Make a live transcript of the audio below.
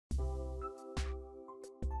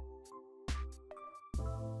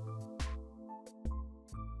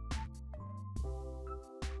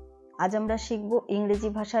আজ আমরা শিখব ইংরেজি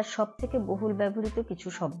ভাষার সবথেকে বহুল ব্যবহৃত কিছু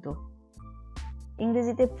শব্দ।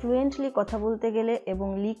 ইংরেজিতে ফ্লুয়েন্টলি কথা বলতে গেলে এবং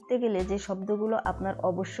লিখতে গেলে যে শব্দগুলো আপনার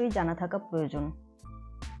অবশ্যই জানা থাকা প্রয়োজন।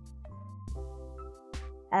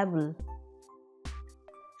 অ্যাবল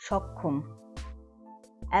সক্ষম,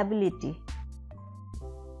 অ্যাবিলিটি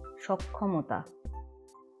সক্ষমতা,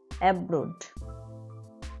 অ্যাব্রোড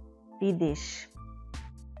বিদেশ,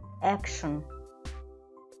 অ্যাকশন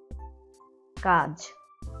কাজ,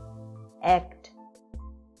 অ্যাক্ট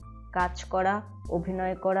কাজ করা,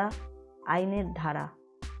 অভিনয় করা, আইনের ধারা,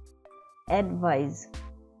 অ্যাডভাইস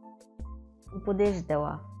উপদেশ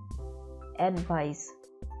দেওয়া, অ্যাডভাইস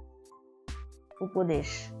উপদেশ,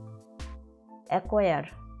 অ্যাকোয়ার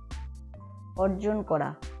অর্জন করা,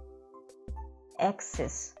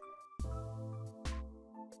 অ্যাক্সেস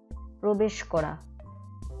প্রবেশ করা,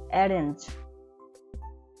 অ্যারেঞ্জ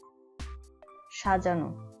সাজানো,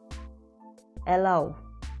 অ্যালাউ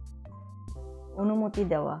অনুমতি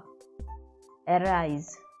দেওয়া, অ্যারাইজ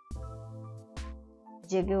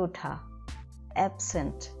জেগে ওঠা,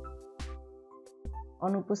 অ্যাবসেন্ট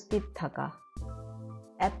অনুপস্থিত থাকা,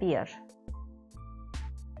 অ্যাপিয়ার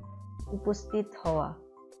উপস্থিত হওয়া,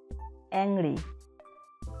 অ্যাংরি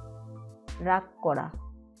রাগ করা,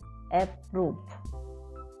 অ্যাপ্রুভ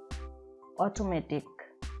অটোমেটিক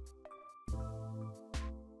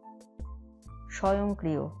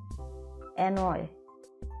স্বয়ংক্রিয়, অ্যানয়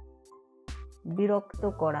বিরক্ত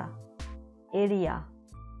করা, এরিয়া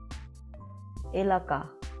এলাকা,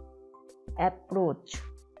 অ্যাপ্রোচ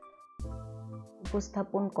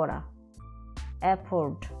উপস্থাপন করা,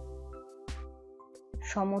 অ্যাফোর্ড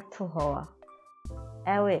সমর্থ হওয়া,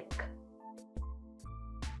 অ্যাওয়েক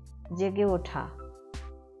জেগে ওঠা,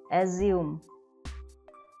 অ্যাজিউম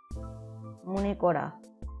মনে করা,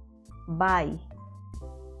 বাই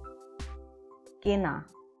কেনা,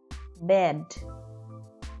 ব্যাড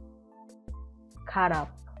খারাপ,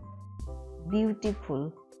 বিউটিফুল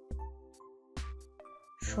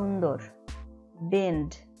সুন্দর, বেন্ড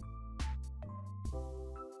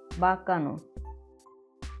বাঁকানো,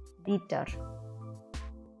 বিটার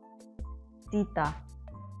তিতা,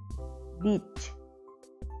 বিচ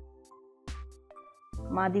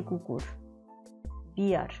মাদি কুকুর,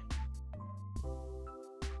 বিয়ার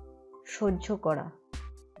সহ্য করা,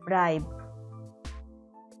 ব্রাইব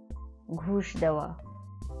ঘুষ দেওয়া,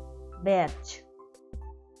 ব্যাচ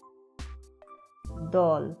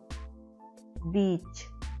দল, বিচ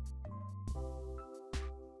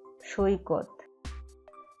সৈকত,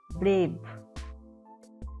 ব্রেভ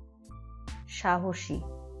সাহসী,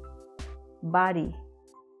 বাড়ি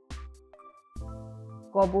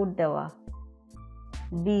কবর দেওয়া,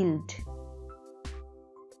 বিল্ড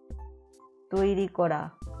তৈরি করা,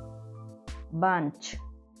 বাঞ্চ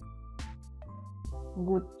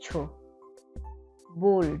গুচ্ছ,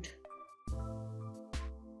 বোল্ড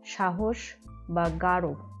সাহস বা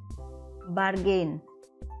গাঢ়, বার্গেন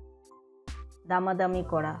দামাদামি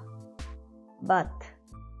করা, বাথ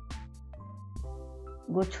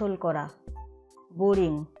গোছল করা,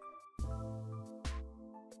 বোরিং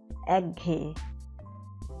একঘেয়ে,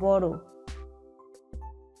 বড়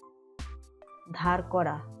ধার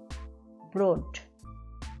করা, ব্রড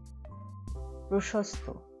প্রশস্ত,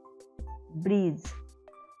 ব্রিজ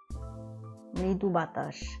মৃদু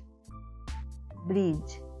বাতাস, ব্রিজ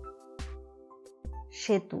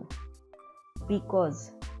সেতু, বিকজ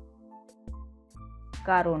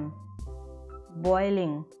কারণ,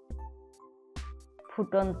 বয়েলিং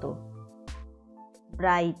ফুটন্ত,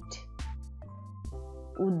 ব্রাইট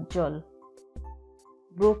উজ্জ্বল,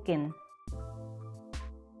 ব্রোকেন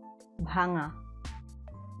ভাঙা,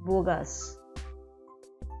 বোগাস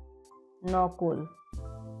নকল,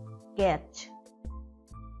 ক্যাচ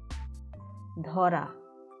ধরা,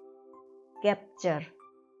 ক্যাপচার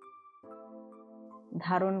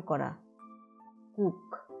ধারণ করা, কুক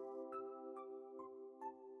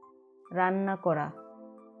রান্না করা,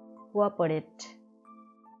 কোঅপারেট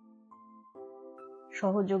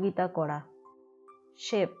সহযোগিতা করা,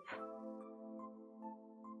 শেফ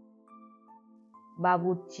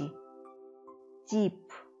বাবুর্চি, চিফ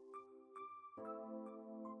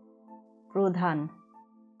প্রধান,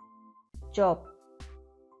 চপ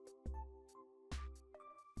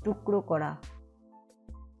টুকরো করা,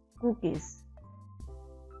 কুকিজ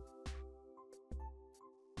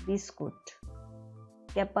বিস্কুট,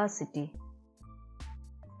 ক্যাপাসিটি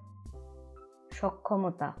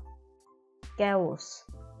সক্ষমতা, ক্যাওস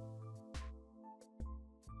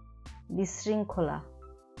বিশৃঙ্খলা,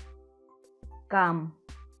 কাম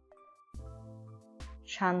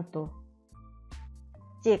শান্ত,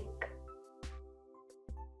 চেক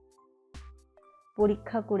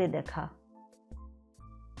পরীক্ষা করে দেখা,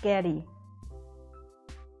 ক্যারি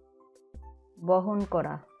বহন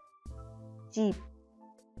করা, চিপ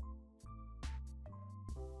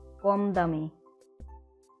কম দামি,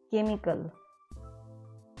 কেমিক্যাল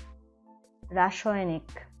রাসায়নিক,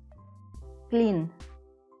 ক্লিন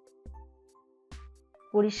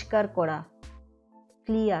পরিষ্কার করা,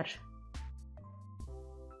 ক্লিয়ার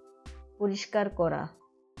পরিষ্কার করা,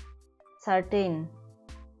 সার্টেন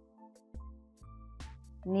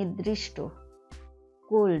নির্দিষ্ট,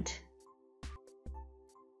 কোল্ড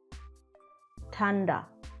ঠান্ডা,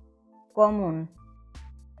 কমন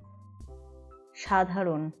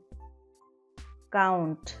সাধারণ,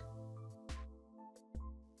 কাউন্ট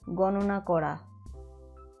গণনা করা,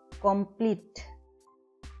 কমপ্লিট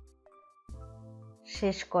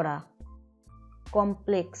শেষ করা,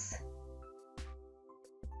 কমপ্লেক্স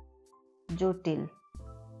জটিল,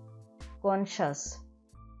 কনশাস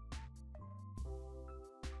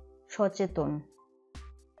সচেতন,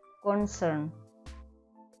 কনসার্ন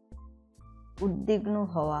উদ্বিগ্ন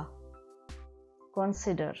হওয়া,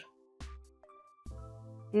 কনসিডার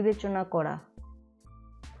বিবেচনা করা,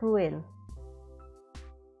 ক্রুয়েল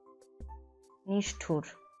নিষ্ঠুর,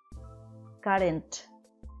 কারেন্ট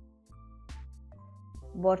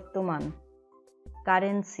বর্তমান,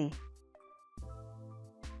 কারেন্সি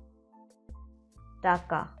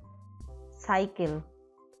টাকা, সাইকেল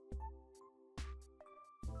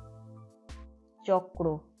চক্র,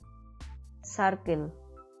 সার্কেল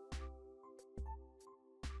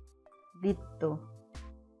বৃত্ত,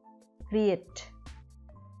 ক্রিয়েট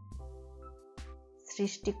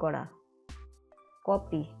সৃষ্টি করা,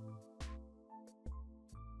 কপি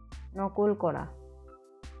নকল করা,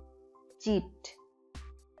 চিট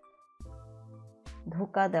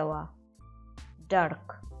ধোঁকা দেওয়া, ডার্ক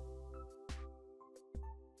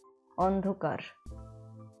অন্ধকার,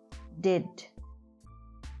 ডেড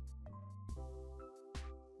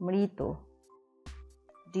মৃত,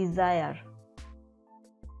 ডিজায়ার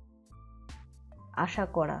আশা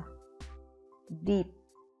করা, ডিপ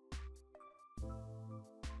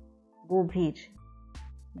গভীর,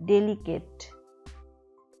 ডেলিকেট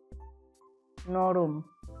নরম,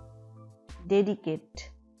 ডেডিকেট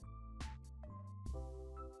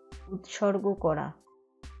উৎসর্গ করা,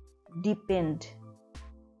 ডিপেন্ড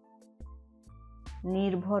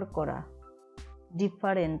নির্ভর করা,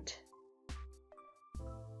 ডিফারেন্ট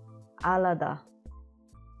আলাদা,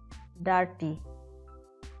 ডার্টি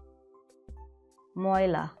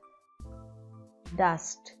ময়লা,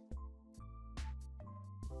 ডাস্ট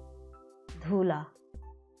ধুলা,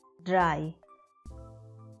 ড্রাই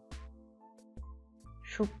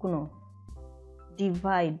শুকনো,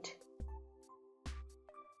 ডিভাইড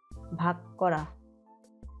ভাগ করা,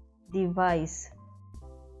 ডিভাইস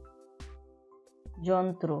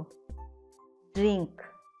যন্ত্র, ড্রিঙ্ক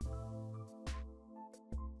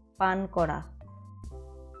পান করা,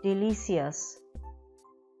 ডেলিসিয়াস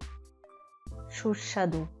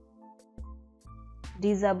সুস্বাদু,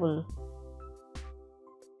 ডিজাবল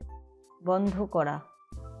বন্ধ করা,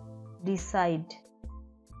 ডিসাইড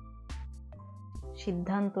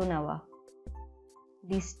সিদ্ধান্ত নেওয়া,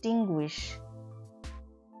 ডিস্টিংগুইশ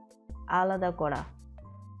আলাদা করা,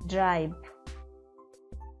 ড্রাইভ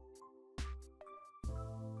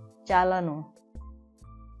চালানো,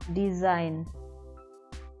 ডিজাইন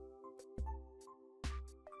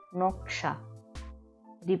নকশা,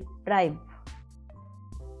 ডিপ্রাইভ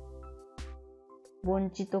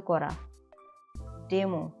বঞ্চিত করা,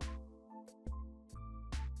 ডেমো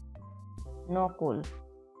নকল,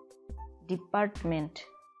 ডিপার্টমেন্ট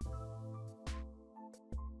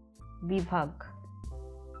বিভাগ,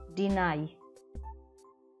 ডিনাই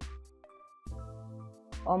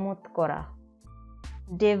অমত করা,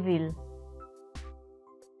 ডেভিল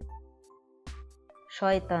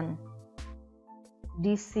শয়তান,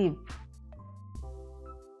 ডিসিভ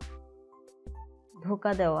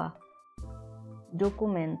ধোঁকা দেওয়া,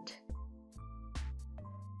 ডকুমেন্ট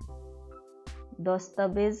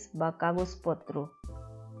দস্তাবেজ বা কাগজপত্র,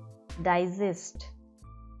 ডাইজেস্ট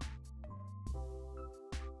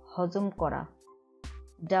হজম করা,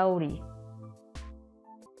 ডাউরি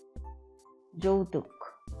যৌতুক,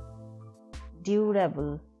 ডিউরেবল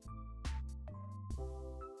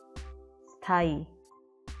স্থায়ী,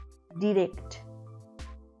 ডিরেক্ট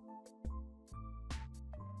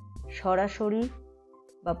সরাসরি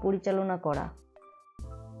বা পরিচালনা করা,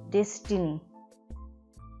 ডেস্টিনি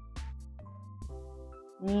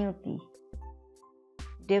নিয়তি,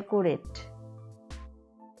 ডেকোরেট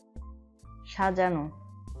সাজানো,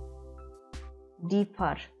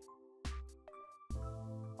 ডিফার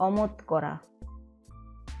অমত করা,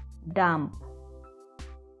 ডাম্প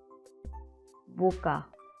বোকা,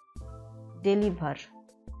 ডেলিভার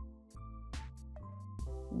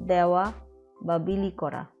দেওয়া বা বিলি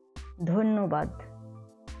করা। ধন্যবাদ।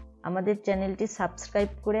 আমাদের চ্যানেলটি সাবস্ক্রাইব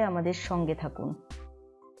করে আমাদের সঙ্গে থাকুন।